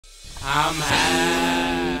I'm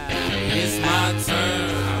high, it's my turn.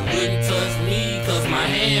 Wouldn't touch me cause my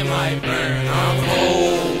hand might burn. I'm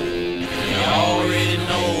cold, you already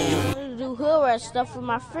know. I'm gonna do hood rat stuff with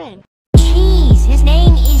my friend. Cheese, his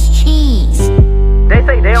name is Cheese. They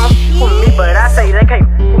say they don't with me, but I say they can't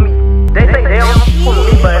with me. They say they don't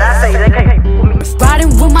with me, but I say they can't with me. Riding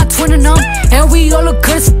with my twin and and we all look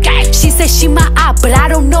good. She said she my eye, but I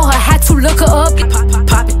don't know her. Had to look her up.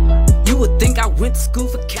 Pop it. You would think I went to school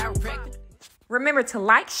for chiropractic. Remember to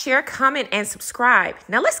like, share, comment, and subscribe.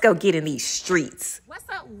 Now let's go get in these streets. What's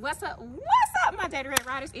up, my Daddy Red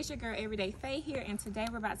Riders? It's your girl, Everyday Faye here, and today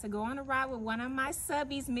we're about to go on a ride with one of my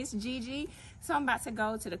subbies, Miss Gigi. So I'm about to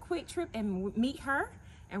go to the Quick Trip and meet her,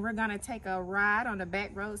 and we're gonna take a ride on the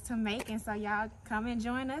back roads to Macon. So y'all come and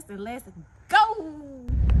join us, and let's go.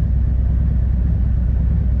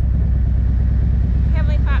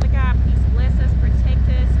 Heavenly Father God, please bless us, protect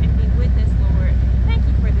us, and be with us, Lord. Thank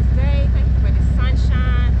you for this day. Thank you for the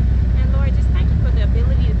sunshine. And Lord, just thank you for the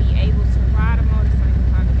ability to be able to ride a motorcycle,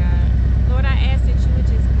 Father God. Lord, I ask that you would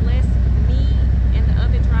just bless me and the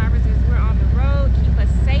other drivers as we're on the road. Keep us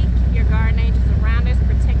safe. Keep your guardian angels around us,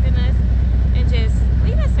 protecting us, and just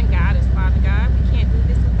lead us and guide us, Father God. We can't do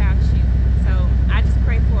this without you. So I just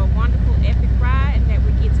pray for a wonderful, epic ride, and that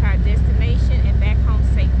we get to our destination and back home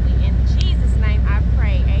safely. In Jesus' name I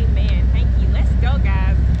pray. Amen. Thank you. Let's go,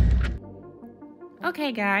 guys.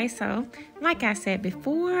 Okay, guys, so like I said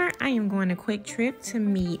before, I am going a Quick Trip to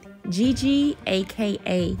meet Gigi,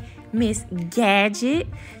 aka Miss Gadget.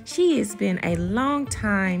 She has been a long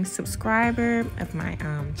time subscriber of my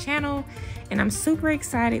channel, and I'm super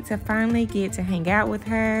excited to finally get to hang out with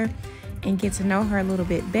her and get to know her a little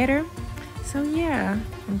bit better. So yeah,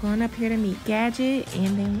 I'm going up here to meet Gadget,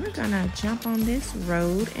 and then we're gonna jump on this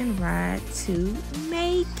road and ride to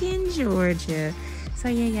Macon, Georgia. So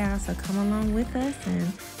yeah, y'all, so come along with us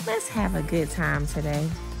and let's have a good time today.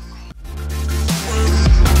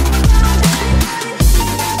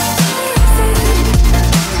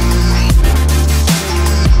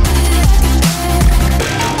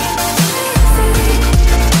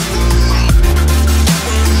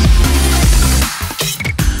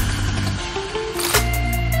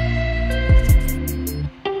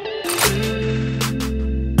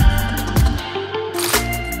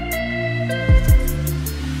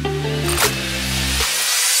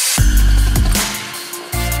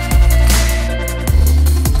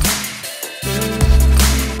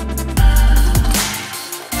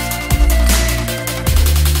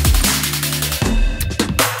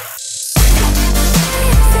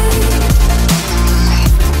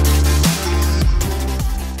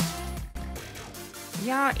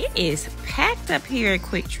 Y'all, it is packed up here at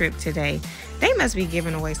Quick Trip today. They must be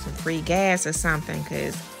giving away some free gas or something,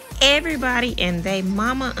 because everybody and they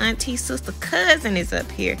mama, auntie, sister, cousin is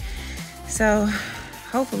up here. So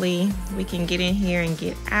hopefully we can get in here and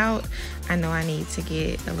get out. I know I need to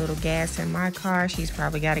get a little gas in my car. She's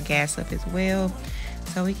probably got a gas up as well.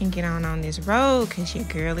 So we can get on this road, because your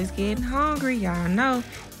girl is getting hungry. Y'all know,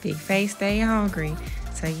 Big Face stay hungry.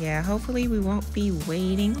 So yeah, hopefully we won't be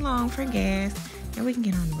waiting long for gas, and we can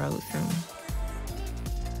get on the road soon.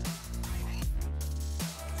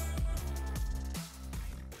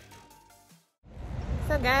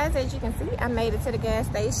 So guys, as you can see, I made it to the gas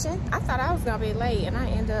station. I thought I was gonna be late, and I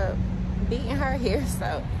ended up beating her here.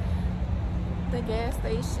 So the gas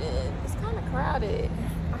station is kind of crowded.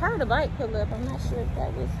 I heard a bike pull up. I'm not sure if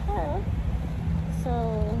that was her.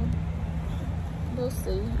 So we'll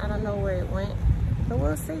see. I don't know where it went, but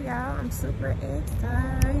we'll see, y'all. I'm super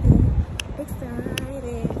excited.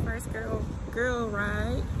 First girl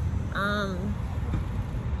ride.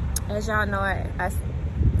 As y'all know, I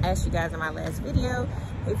asked you guys in my last video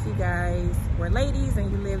if you guys were ladies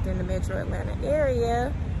and you lived in the metro Atlanta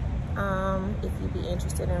area, if you'd be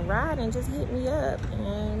interested in riding, just hit me up.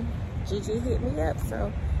 And Gigi hit me up,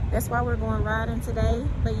 so that's why we're going riding today.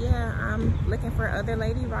 But yeah, I'm looking for other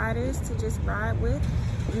lady riders to just ride with.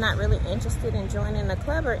 I'm not really interested in joining a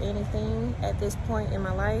club or anything at this point in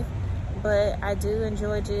my life, but I do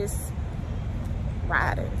enjoy just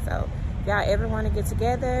riding. So y'all ever want to get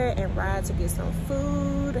together and ride to get some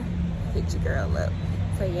food, hit your girl up.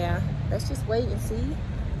 So yeah, let's just wait and see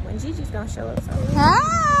when Gigi's gonna show up. So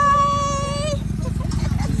Hi!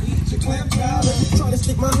 Try to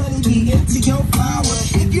stick my honey into your flower.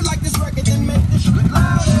 If you like this record, then make the shit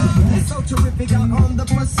louder. It's so terrific out on the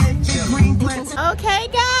percentage. Green plants. Okay,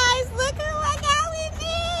 guys, look at what got we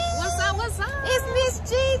did. What's up? It's Miss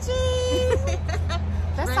Gigi.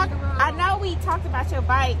 Let's talk. I know we talked about your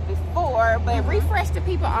bike before, but refresh the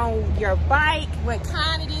people on your bike, what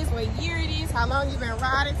kind it is, what year it is, how long you've been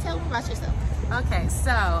riding. Tell them about yourself. Okay,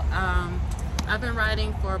 so I've been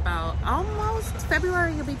riding for about almost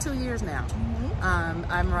February. It'll be 2 years now.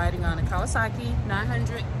 I'm riding on a Kawasaki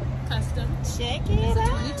 900 Custom. Check it out.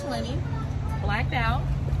 2020, blacked out.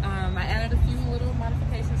 I added a few little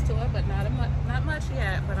modifications to it, but not much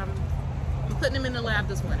yet. But I'm putting him in the lab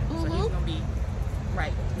this winter, so he's gonna be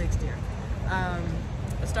right next year. I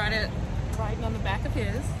started riding on the back of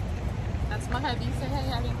his. That's my hubby. Say hey,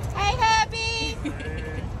 hubby. Hey, hubby.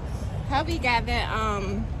 Hubby got that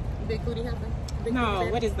Big booty hubby. Big no,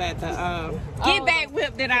 booty what is that? The get back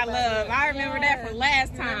whip that I love. I remember that from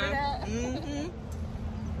last time.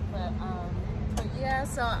 But yeah,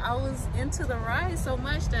 so I was into the ride so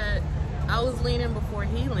much that I was leaning before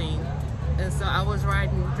he leaned, and so I was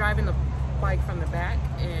driving the bike from the back,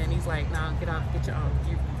 and he's like, "No, get off, get your own.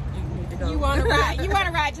 You need to go. You want to ride? You want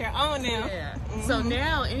to ride your own now?" Yeah. So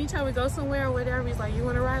now, anytime we go somewhere or whatever, he's like, "You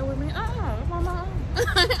want to ride with me?" Oh, I'm on my own.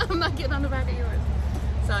 I'm not getting on the back of yours.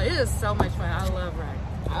 So it is so much fun. I love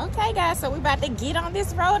riding. Okay, guys. So we're about to get on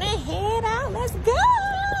this road and head out. Let's go.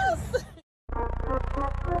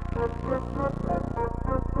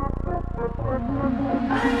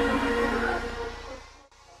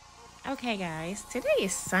 Okay guys, today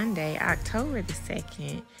is Sunday, October the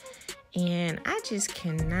 2nd, and I just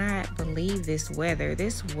cannot believe this weather.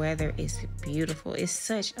 This weather is beautiful. It's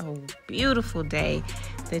such a beautiful day.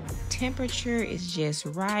 The temperature is just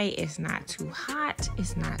right. It's not too hot.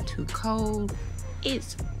 It's not too cold.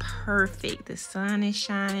 It's perfect. The sun is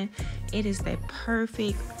shining. It is the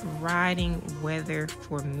perfect riding weather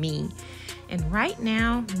for me. And right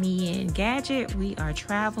now, me and Gadget, we are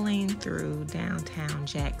traveling through downtown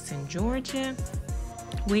Jackson, Georgia,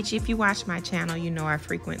 which if you watch my channel, you know I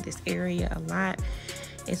frequent this area a lot.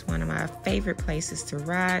 It's one of my favorite places to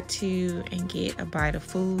ride to and get a bite of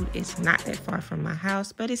food. It's not that far from my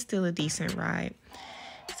house, but it's still a decent ride.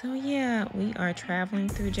 So yeah, we are traveling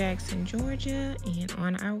through Jackson, Georgia, and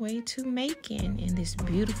on our way to Macon in this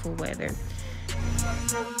beautiful weather.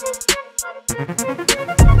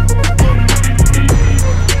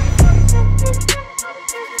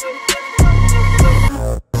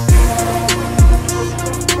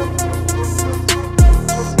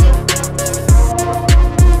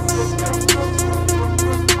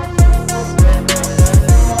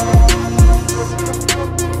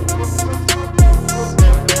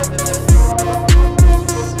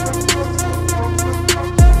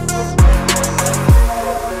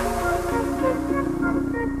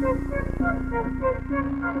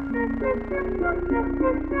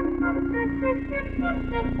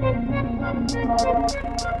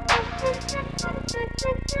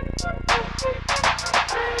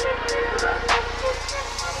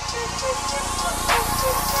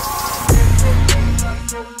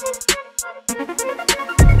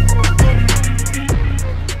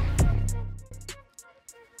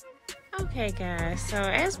 Okay guys, so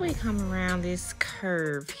as we come around this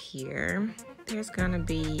curve here, there's gonna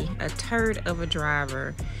be a turd of a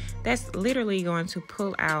driver that's literally going to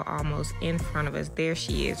pull out almost in front of us. There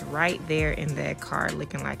she is, right there in that car,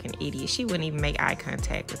 looking like an idiot. She wouldn't even make eye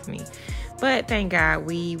contact with me. But thank God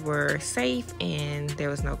we were safe and there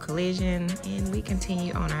was no collision, and we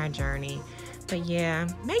continue on our journey. But yeah,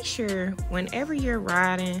 make sure whenever you're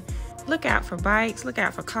riding, look out for bikes, look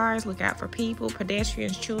out for cars, look out for people,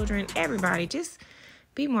 pedestrians, children, everybody. Just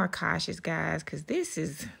be more cautious, guys, because this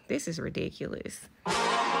is ridiculous.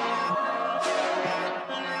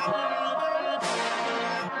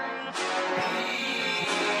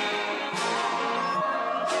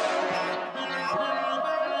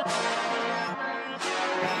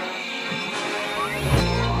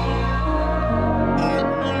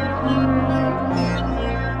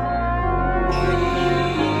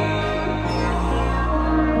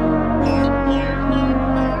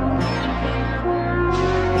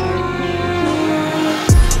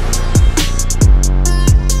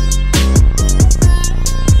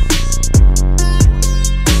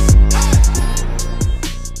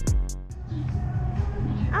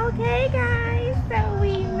 Okay guys, so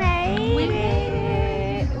we made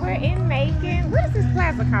it. We're in Macon. What is this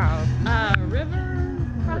plaza called? River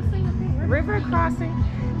Crossing, I think. River Crossing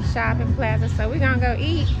Shopping Plaza. So we're gonna go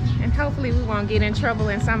eat, and hopefully we won't get in trouble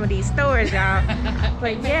in some of these stores, y'all.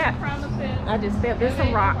 But yeah, I just felt there's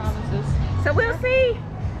some rocks. So we'll see.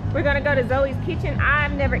 We're gonna go to Zoe's Kitchen.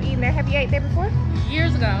 I've never eaten there. Have you ate there before?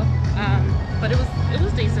 Years ago, but it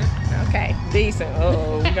was decent. Okay, decent.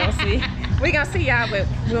 Oh, we're gonna see. We're gonna see y'all, but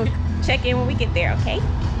we'll check in when we get there, okay?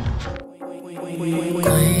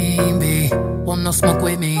 Queen bee, want no smoke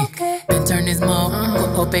with me. Then turn his mom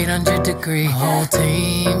up 800 degree. Whole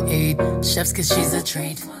team eat chefs cause she's a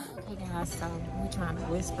treat. Hey guys, so we trying to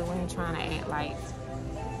whisper. We ain't trying to act like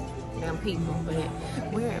them people,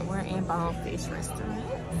 but we're in Bonefish Restaurant.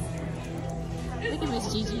 Look at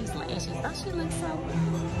Miss Gigi's lashes. Oh, she looks so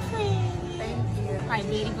pretty. Thank you. Like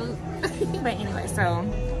Betty Boop. But anyway, so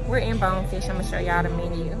we're in Bonefish. I'm gonna show y'all the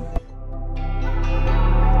menu.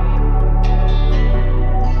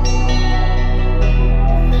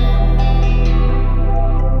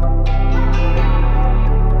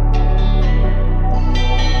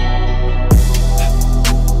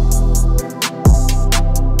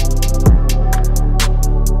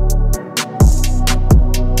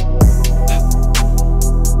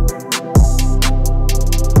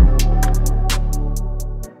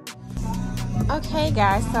 Okay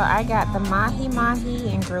guys, so I got the mahi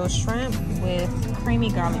and grilled shrimp with creamy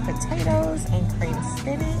garlic potatoes and cream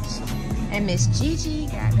spinach. And Miss Gigi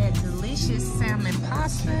got that delicious salmon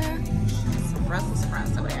pasta and some Brussels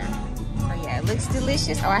sprouts over there. So yeah, it looks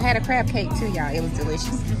delicious. Oh, I had a crab cake too, y'all. It was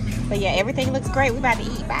delicious. But yeah, everything looks great. We about to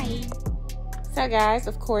eat. Bye. So guys,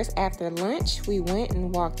 of course, after lunch, we went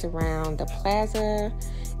and walked around the plaza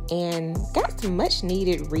and got some much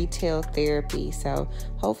needed retail therapy. So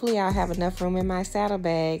hopefully I'll have enough room in my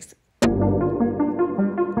saddlebags.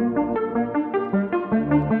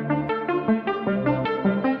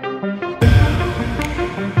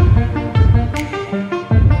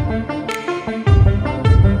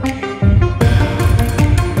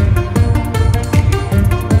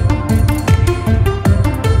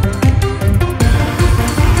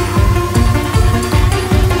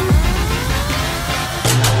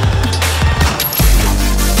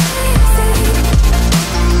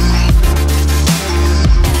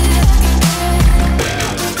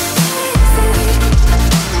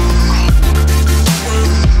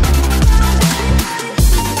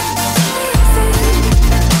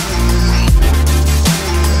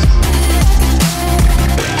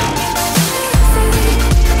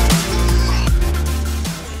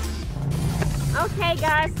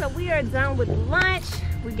 So we are done with lunch.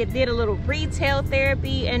 We did a little retail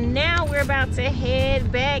therapy, and now we're about to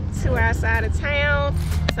head back to our side of town.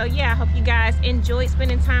 So yeah, I hope you guys enjoyed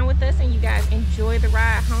spending time with us and you guys enjoy the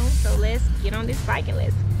ride home. So let's get on this bike and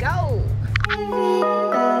let's go.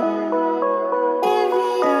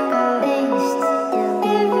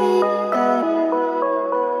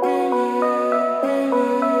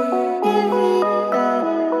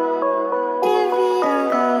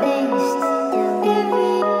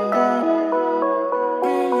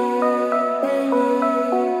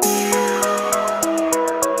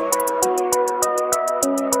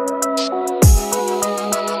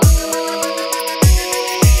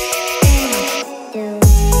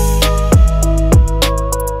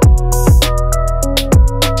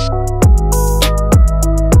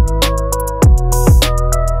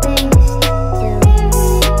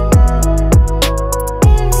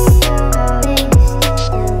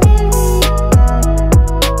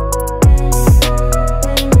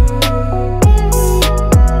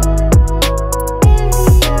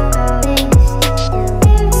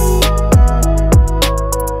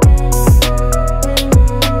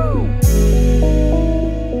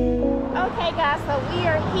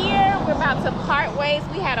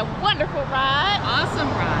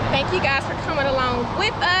 Thank you guys for coming along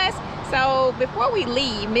with us. So before we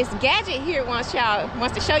leave, Miss Gadget here wants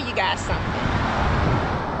to show you guys something.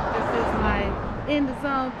 This is my In the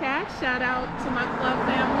Zone pack. Shout out to my club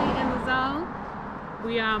family in the zone.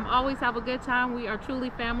 We always have a good time. We are truly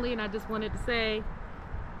family, and I just wanted to say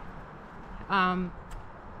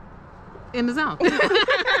in the zone.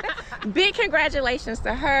 Big congratulations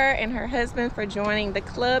to her and her husband for joining the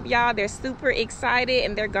club, y'all. They're super excited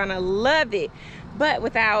and they're gonna love it. But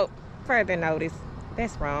without further notice,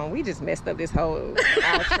 that's wrong. We just messed up this whole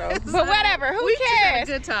outro. But whatever, who cares? Just had a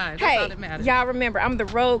good time. That's all that matters. Y'all remember, I'm the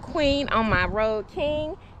road queen on my road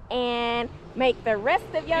king, and make the rest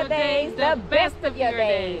of your days the best of your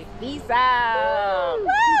days. Peace out.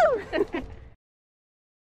 Woo!